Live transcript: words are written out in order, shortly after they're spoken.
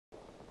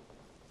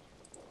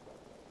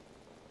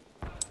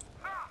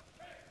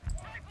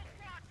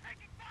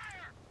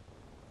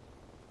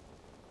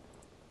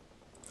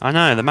I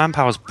know, the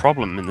manpower's a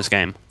problem in this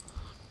game.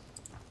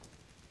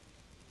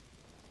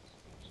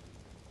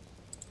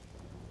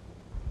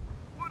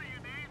 What do you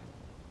need?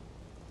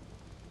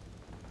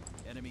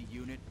 Enemy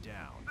unit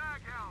down.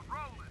 Back out,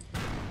 rolling.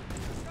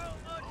 So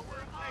much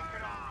for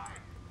taking off.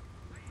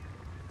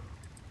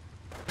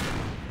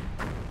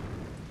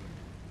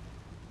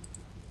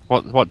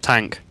 What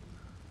tank?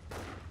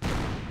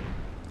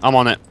 I'm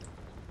on it.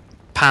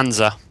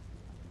 Panzer.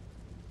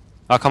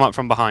 I'll come up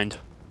from behind.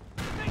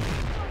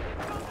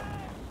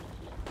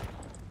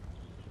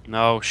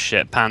 No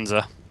shit,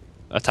 Panzer.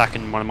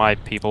 Attacking one of my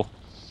people.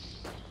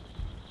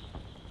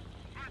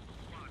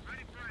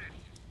 Ready for it.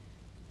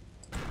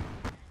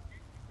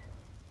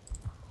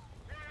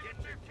 Get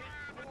your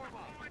team form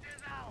up. Point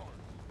is ours.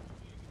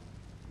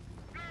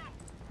 Go.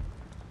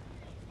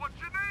 What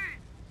you need?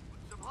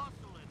 Put some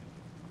hustle in it.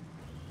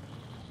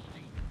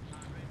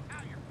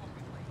 Now you're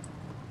fucking late.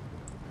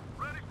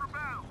 Ready for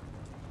battle.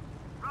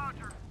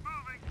 Roger.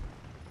 Moving.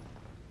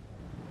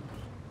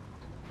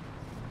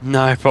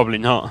 No, probably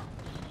not.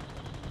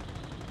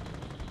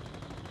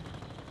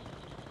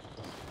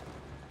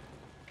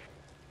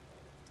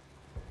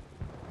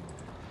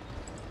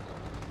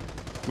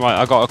 Right,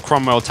 I got a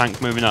Cromwell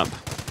tank moving up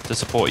to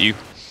support you.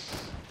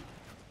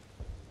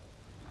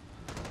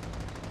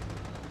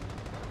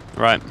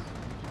 Right.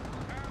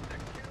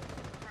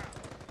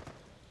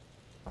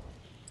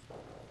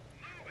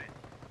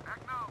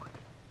 Acknowledge.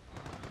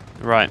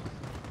 Right.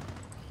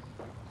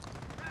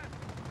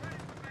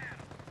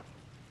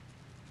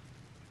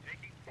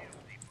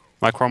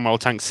 My Cromwell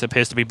tank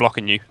appears to be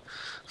blocking you.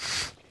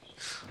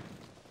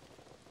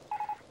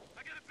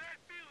 I got a bad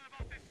feeling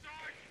about this,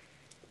 Sarge.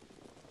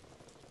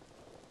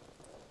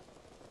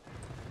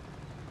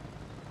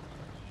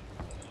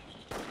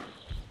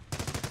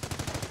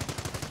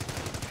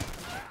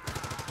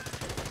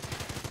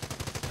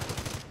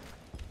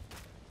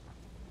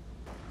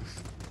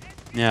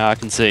 Yeah, I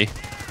can see.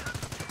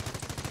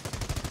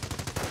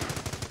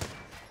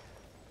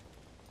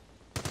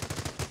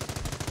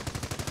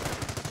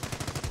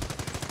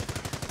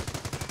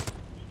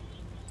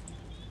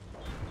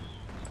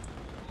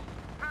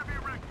 Heavy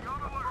Ricky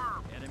on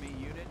alert. Enemy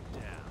unit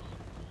down.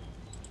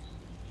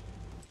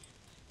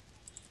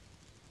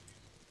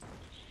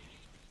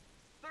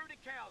 30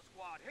 cal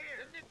squad here.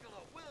 The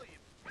Nicola Williams.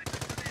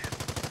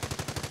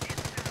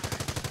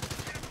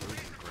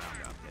 Losing ground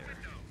out there.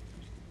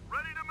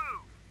 Ready to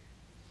move.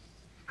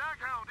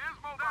 Staghound is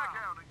mobile.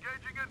 Staghound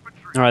engaging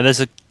infantry. Alright,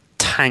 there's a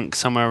tank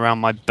somewhere around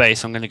my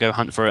base. I'm going to go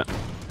hunt for it.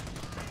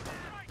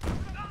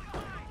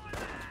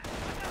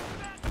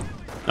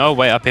 Oh,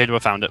 wait, I appear to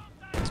have found it.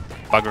 It's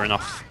buggering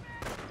off.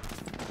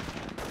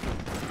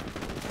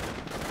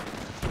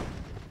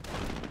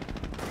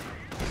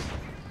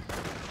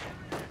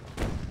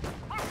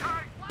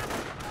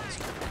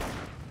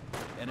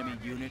 Enemy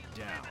unit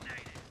down.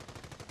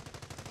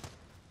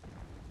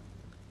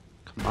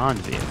 Command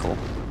vehicle.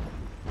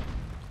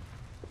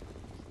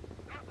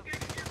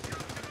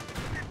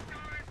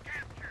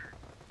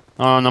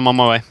 Oh, and I'm on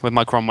my way with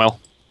my Cromwell.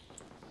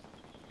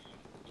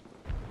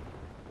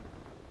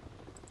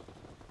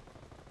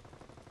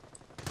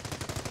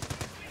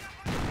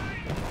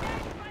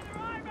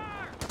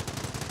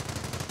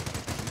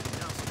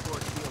 Now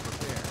support field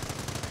repair.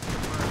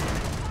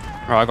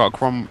 Right, I got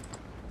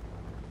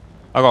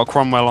a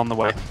Cromwell on the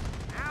way. Yeah.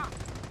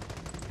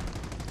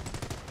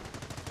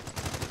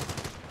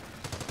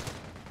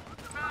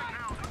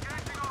 Staghound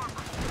engaging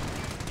armor.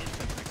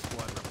 Infantry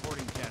squad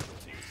reporting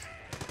casualties.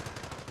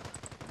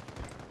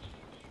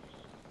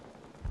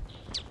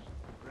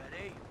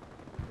 Ready?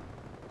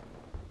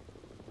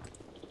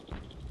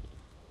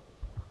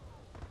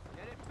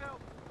 Get it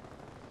built.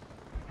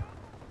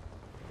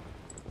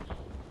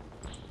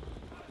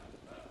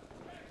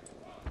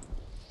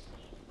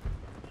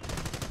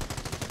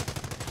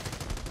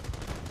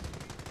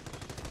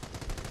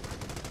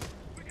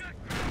 We got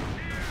crowds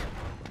here.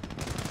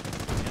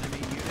 Enemy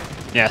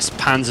unit. Yes,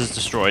 Panzer's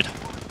destroyed. All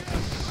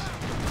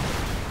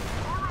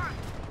right.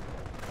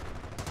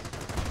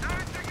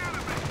 Engaging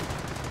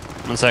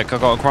enemy. One sec, I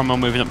got a Cromwell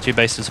moving up to your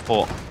base to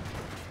support.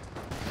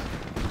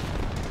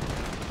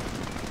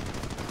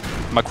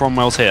 My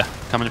Cromwell's here,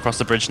 coming across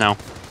the bridge now.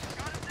 Engage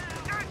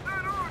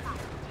that armor.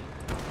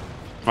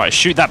 Right,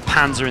 shoot that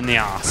Panzer in the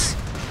ass.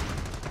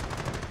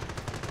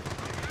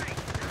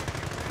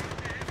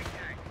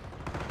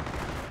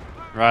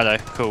 Righto,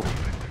 cool.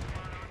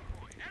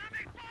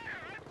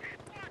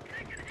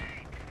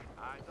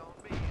 Eyes on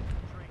me,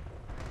 infantry.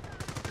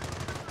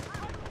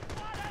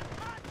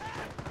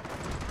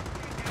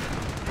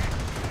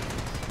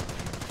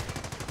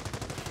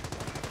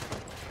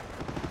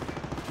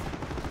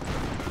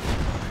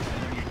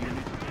 Enemy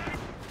unit down.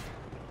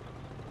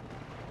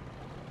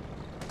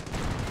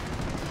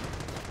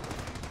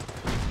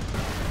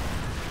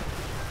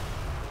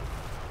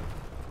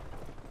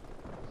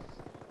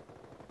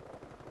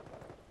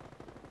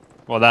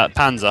 Well, that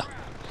Panzer.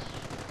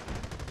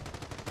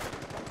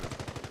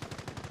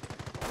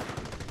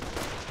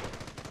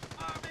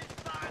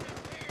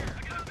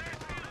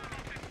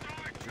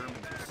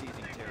 Germans are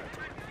seizing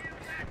territory.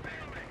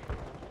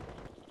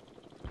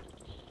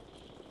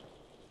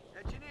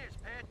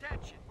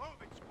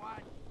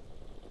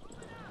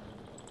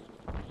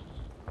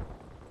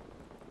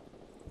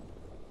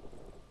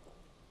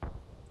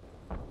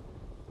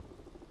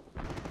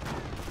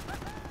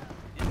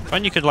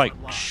 When you could like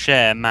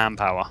share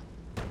manpower.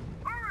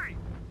 Hurry!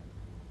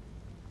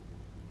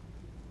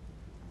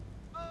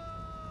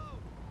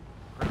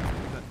 Cut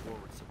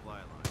forward supply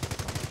line.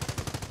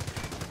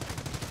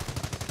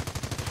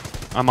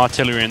 I'm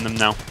artillerying them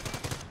now.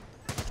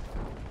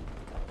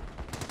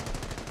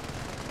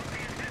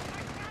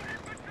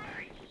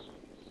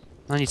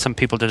 I need some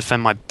people to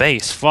defend my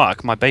base.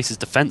 Fuck, my base is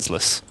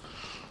defenseless.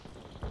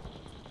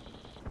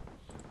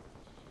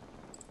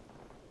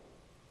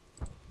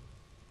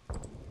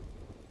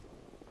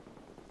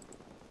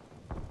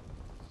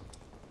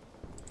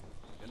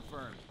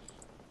 Confirmed.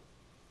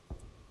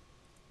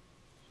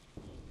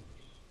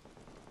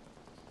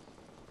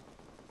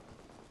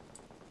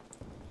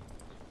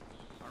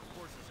 Our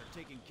forces are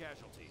taking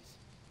casualties.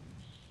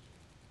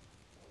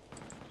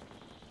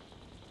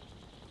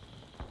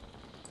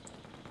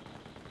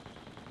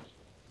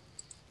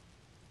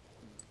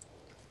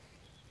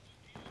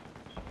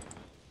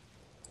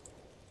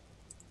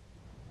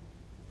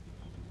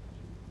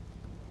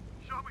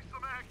 Show me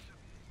some action.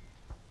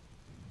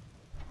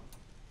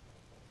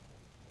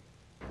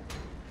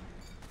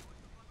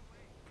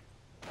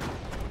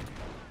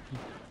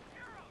 Hit that 18!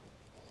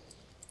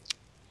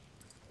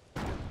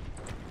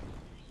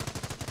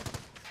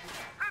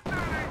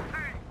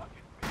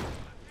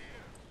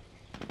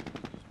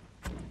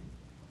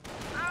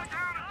 Now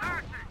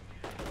counterattacking!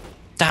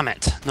 Damn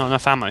it, not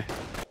enough ammo.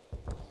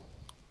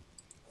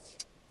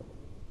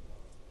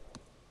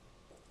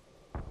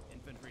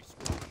 Infantry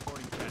squad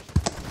reporting casualties.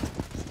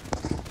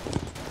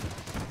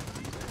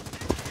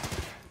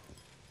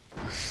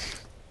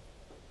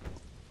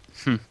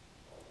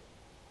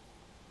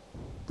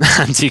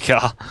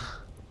 Anti-car.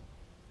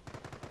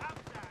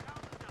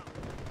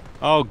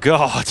 Oh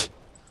god.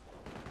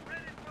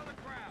 Ready for the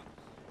crowd.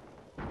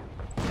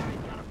 He's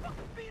got a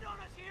fucking beat on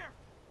us here.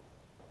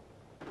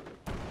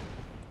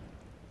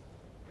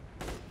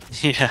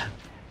 Yeah.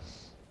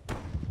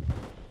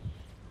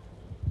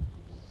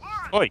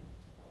 Oi! Oi,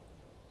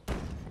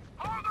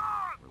 Hold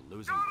on! We're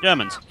losing.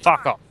 Germans,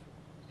 fuck off.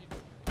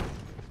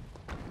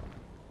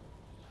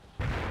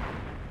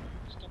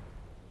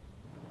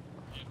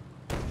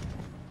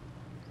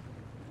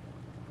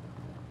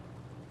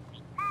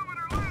 Move it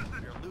or lose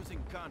it! We're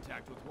losing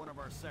contact with one of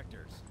our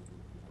sectors.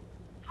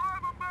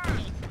 Drive them back!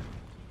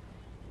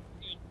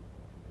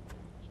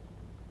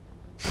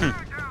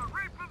 Staghound,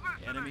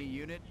 repositioning! Enemy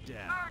unit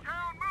down.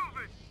 Staghound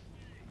moving!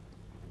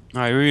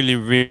 I really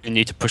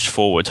need to push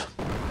forward.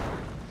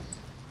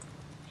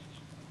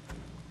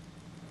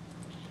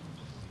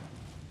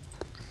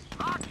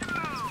 Lock it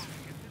down!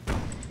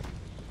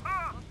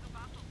 Ah!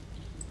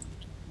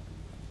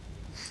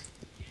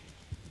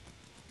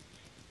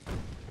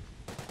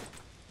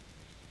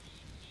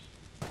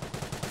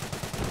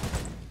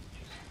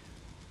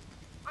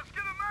 Let's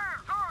get him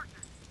there!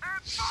 Target!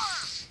 And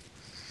fire!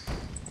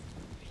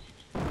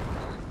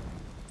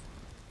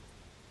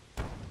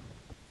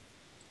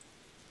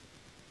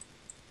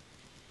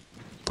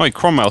 Oi,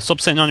 Cromwell,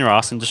 stop sitting on your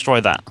ass and destroy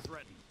that.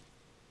 Threatened.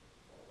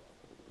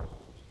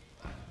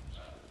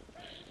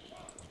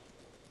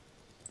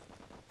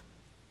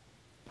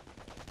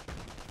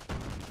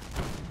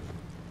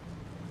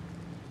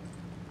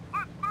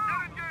 Let's move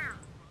in gear!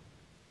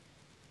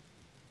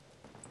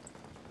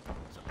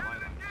 Supply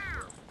Get in line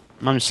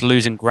gear! I'm just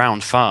losing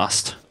ground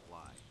fast.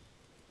 supply.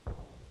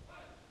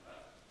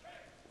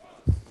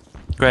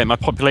 Great, my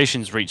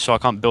population's reached, so I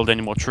can't build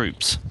any more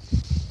troops.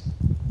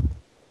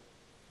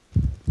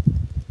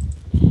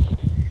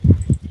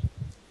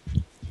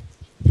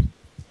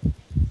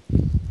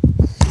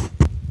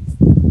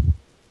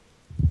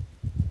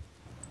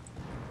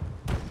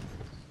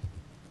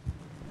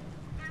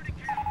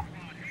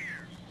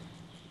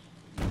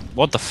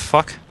 What the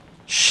fuck?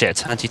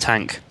 Shit,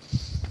 anti-tank.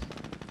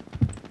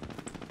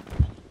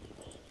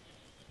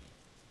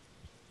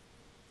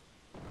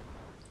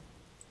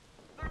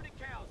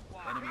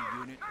 Enemy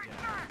unit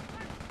down.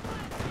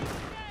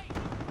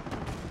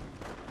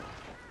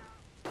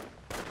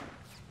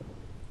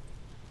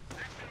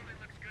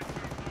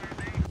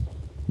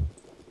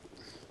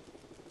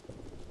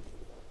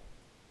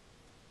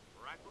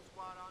 Rifle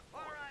squad on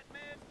board. All right,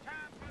 men,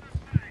 time for the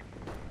fight.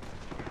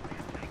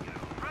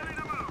 Ready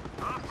to move.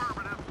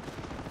 Affirmative.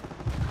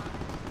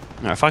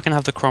 Now, if I can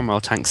have the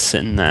Cromwell tanks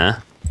sitting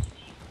there.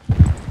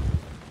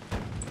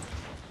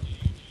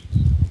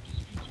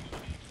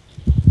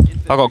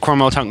 I got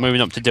Cromwell tank moving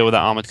up to deal with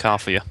that armored car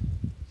for you.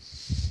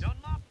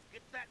 Dunlop,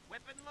 get that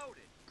weapon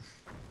loaded.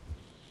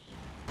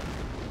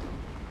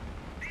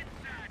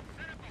 Inside,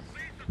 set up a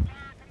base of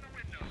fire from the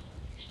window.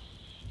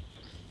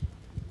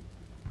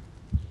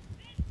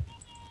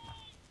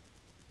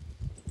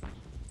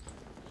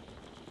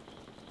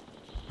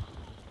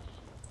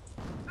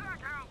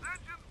 Stackhouse,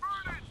 engines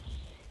burning.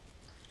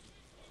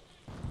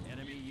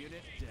 Enemy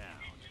unit down.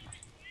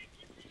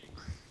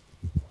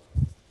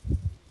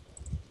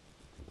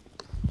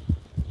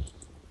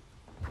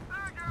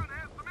 Staghound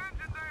has some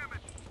engine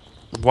damage.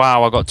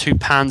 Wow, I got 2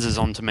 Panzers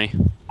onto me.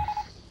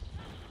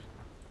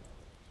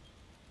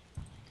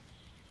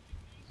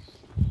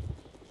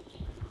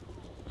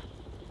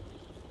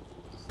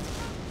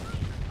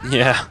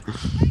 Yeah.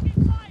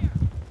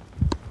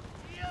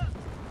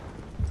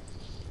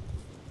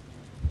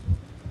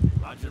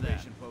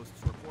 Observation posts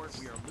report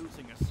we are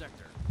losing a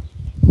sector.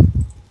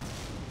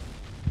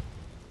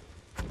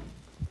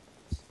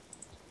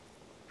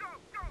 Go,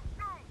 go,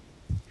 go!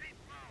 Keep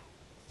low!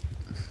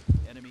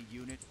 Enemy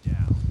unit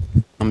down.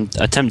 I'm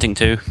attempting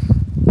to.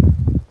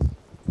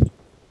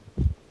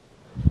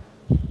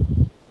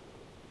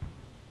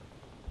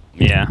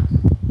 Yeah.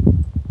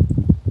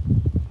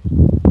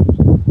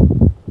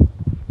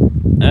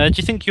 Do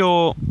you think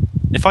your...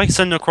 If I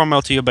send a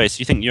Cromwell to your base,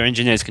 do you think your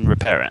engineers can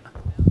repair it?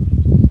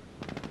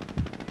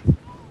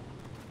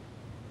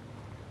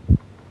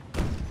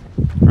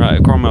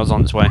 Right, Cromwell's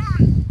on its way.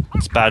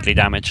 It's badly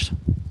damaged.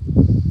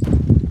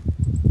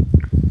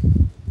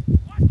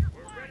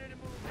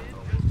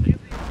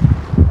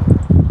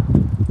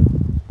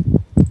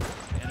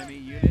 Enemy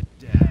unit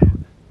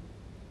down.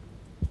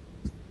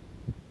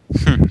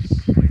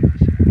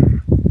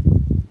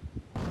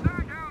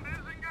 Staghound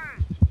is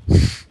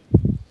engaged!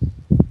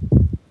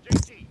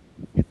 JT,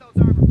 get those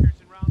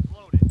armor-piercing rounds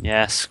loaded.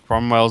 Yes,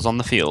 Cromwell's on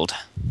the field.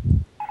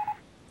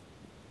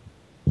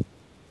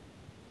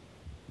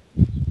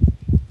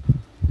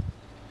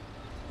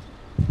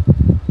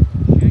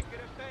 Shake it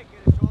and bake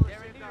it, it's all the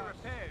same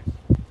repairs.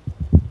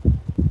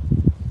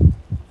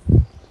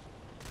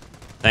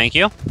 Thank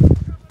you.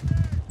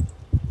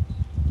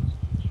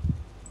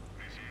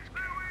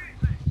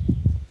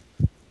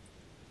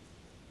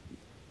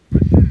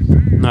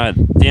 No,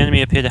 the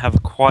enemy appear to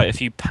have quite a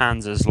few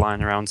panzers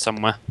lying around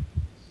somewhere.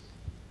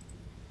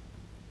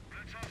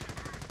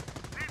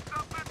 Need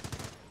something?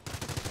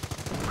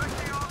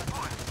 Breaking on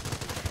point.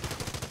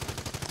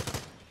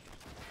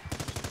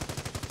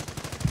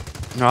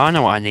 No, I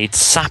know what I need.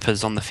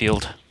 Sappers on the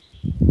field.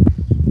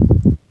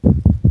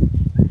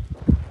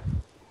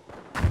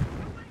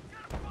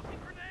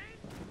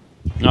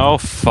 Oh,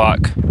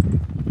 fuck.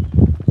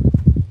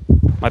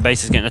 My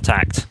base is getting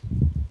attacked.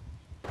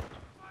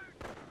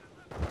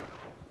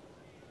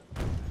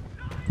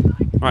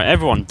 Right,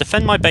 everyone,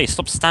 defend my base.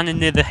 Stop standing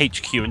near the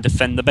HQ and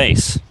defend the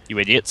base, you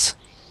idiots.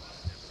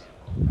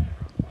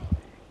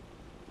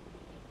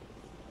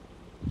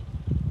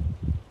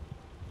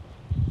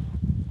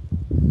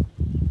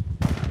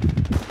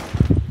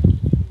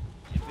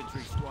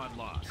 Infantry squad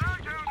lost.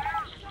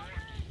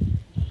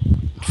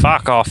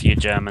 Fuck off, you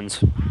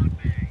Germans.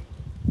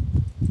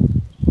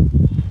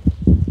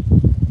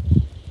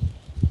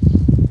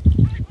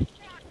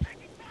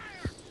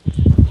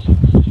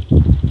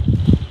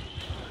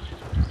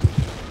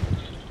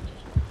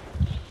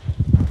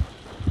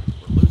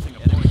 We're losing a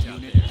point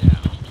unit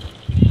down.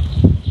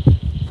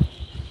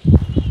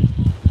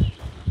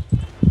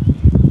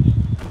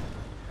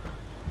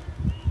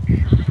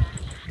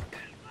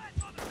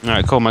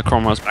 Alright, cool, my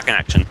Cromwell's back in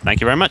action.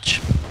 Thank you very much.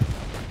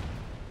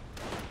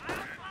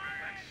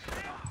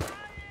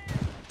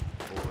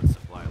 Forward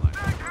supply line.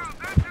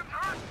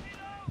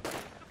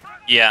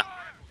 Yeah.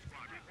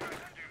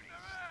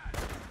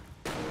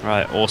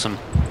 Right, awesome.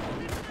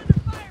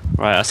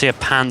 Right, I see a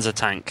Panzer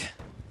tank.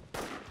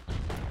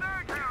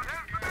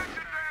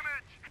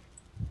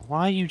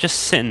 Why are you just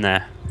sitting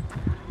there?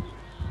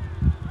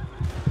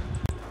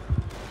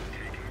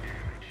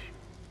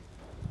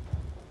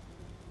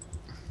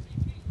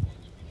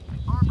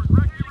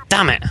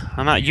 Damn it!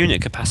 I'm at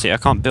unit capacity, I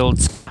can't build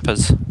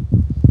sappers.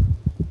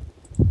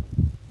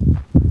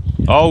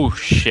 Oh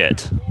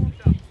shit.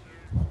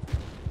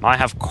 I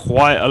have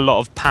quite a lot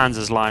of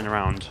panzers lying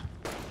around.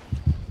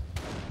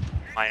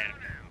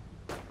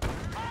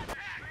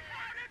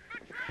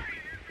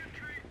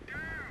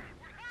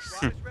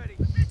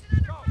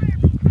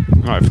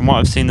 Right, from what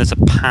I've seen, there's a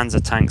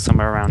panzer tank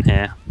somewhere around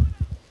here.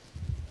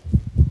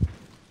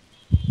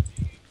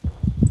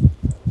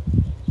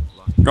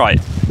 Right,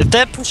 if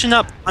they're pushing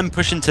up, I'm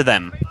pushing to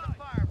them.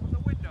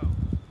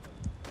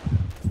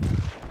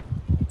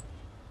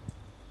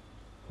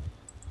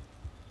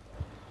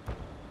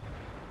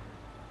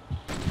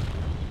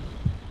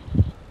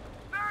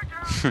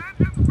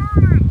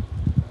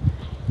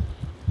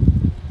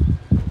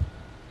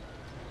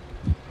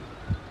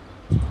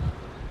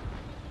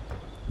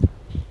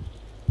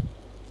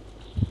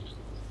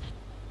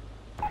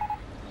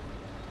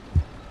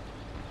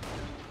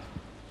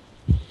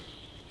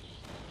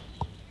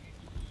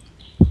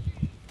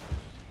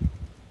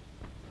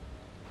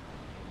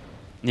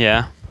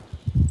 Yeah.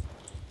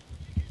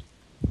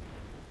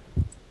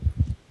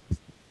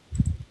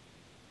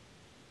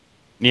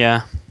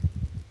 Yeah.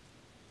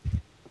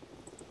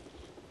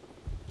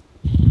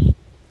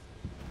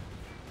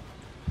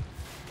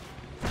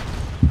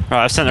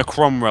 Right, I've sent a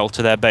Cromwell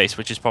to their base,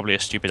 which is probably a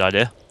stupid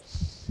idea.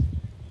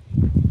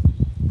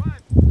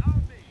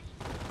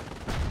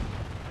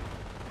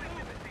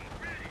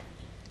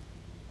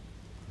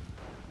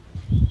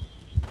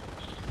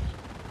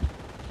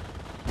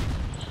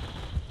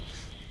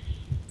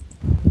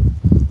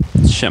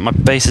 Shit, my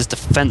base is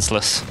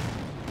defenseless.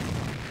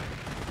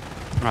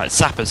 Right,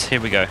 sappers,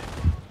 here we go.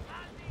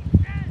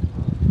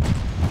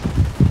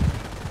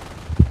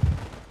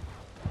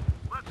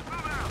 Let's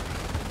move out.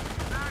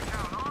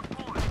 Staghound on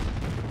point.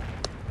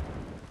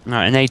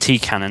 Alright, an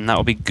AT cannon,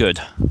 that'll be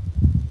good.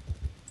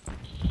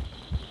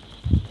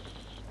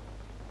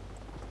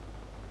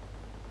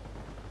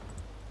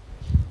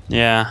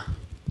 Yeah.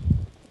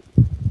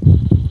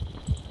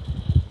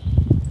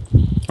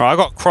 Right, I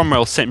got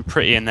Cromwell sitting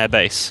pretty in their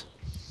base.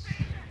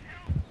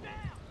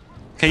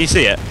 Can you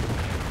see it?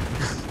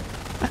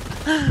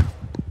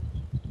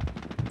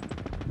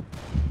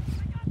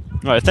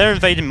 Right, if they're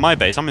invading my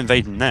base, I'm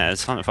invading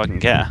theirs. I don't know if I can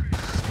get her.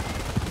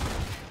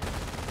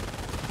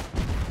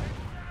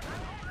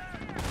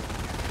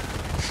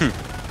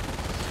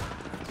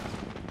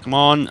 Come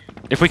on,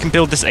 if we can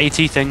build this AT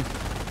thing.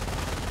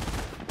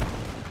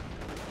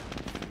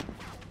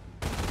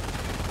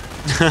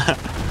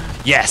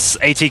 Yes,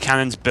 AT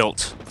cannons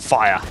built.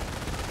 Fire.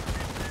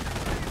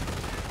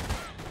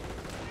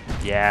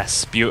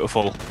 Yes,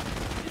 beautiful.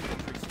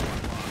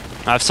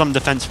 I have some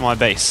defense for my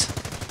base.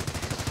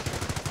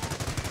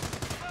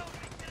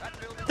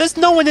 There's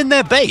no one in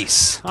their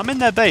base. I'm in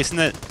their base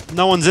and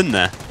no one's in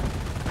there.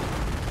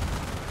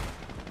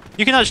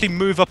 You can actually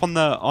move up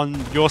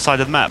on your side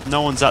of the map.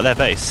 No one's at their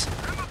base.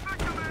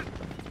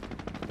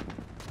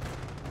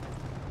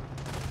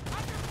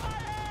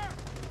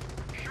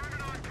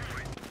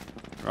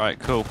 Right,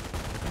 cool.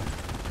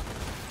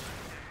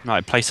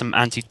 Right, place some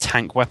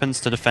anti-tank weapons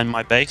to defend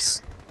my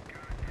base.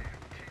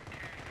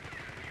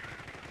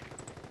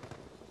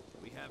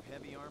 We have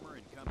heavy armor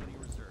and company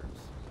reserves.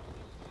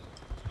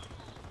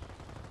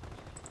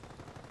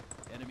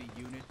 Enemy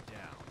unit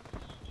down.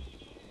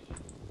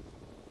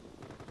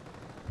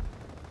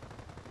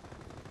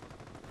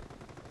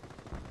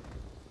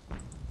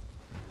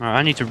 Alright,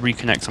 I need to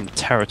reconnect some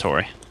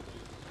territory.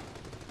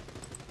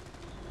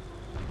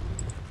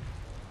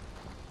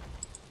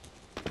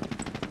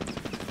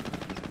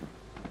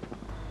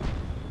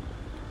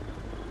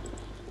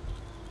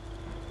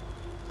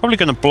 Probably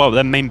going to blow up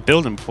their main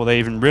building before they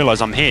even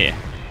realise I'm here.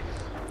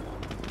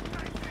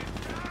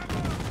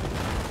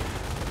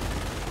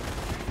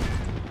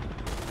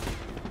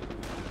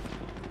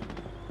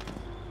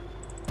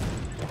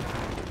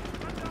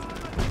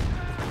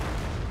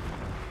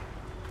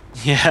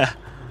 Yeah.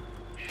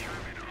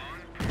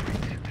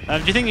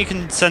 Do you think you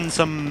can send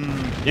some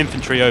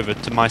infantry over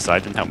to my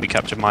side and help me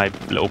capture my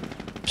little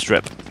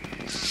strip?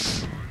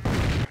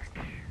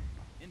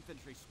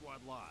 Infantry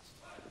squad lost.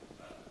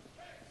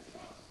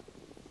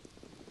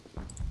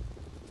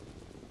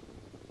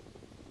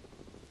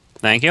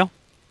 Thank you.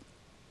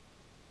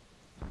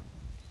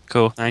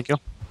 Cool, thank you.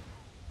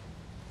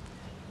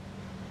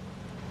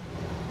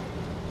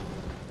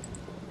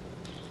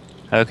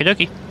 Okie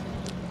dokie.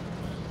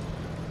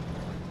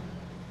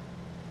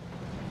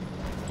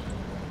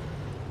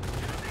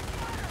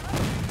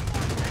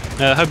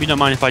 I hope you don't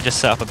mind if I just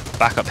set up a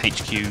backup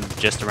HQ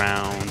just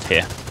around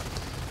here.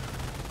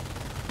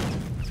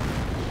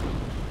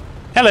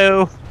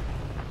 Hello!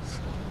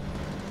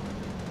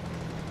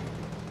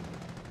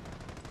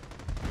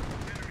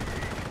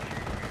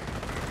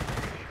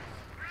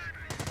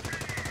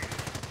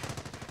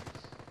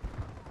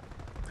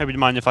 Hope you don't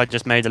mind if I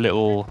just made a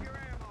little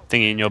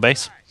thingy in your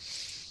base.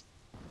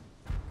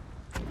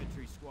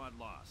 Infantry squad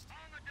lost.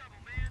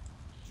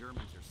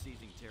 Germans are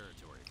seizing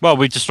territory. Well,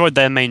 we destroyed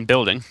their main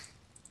building.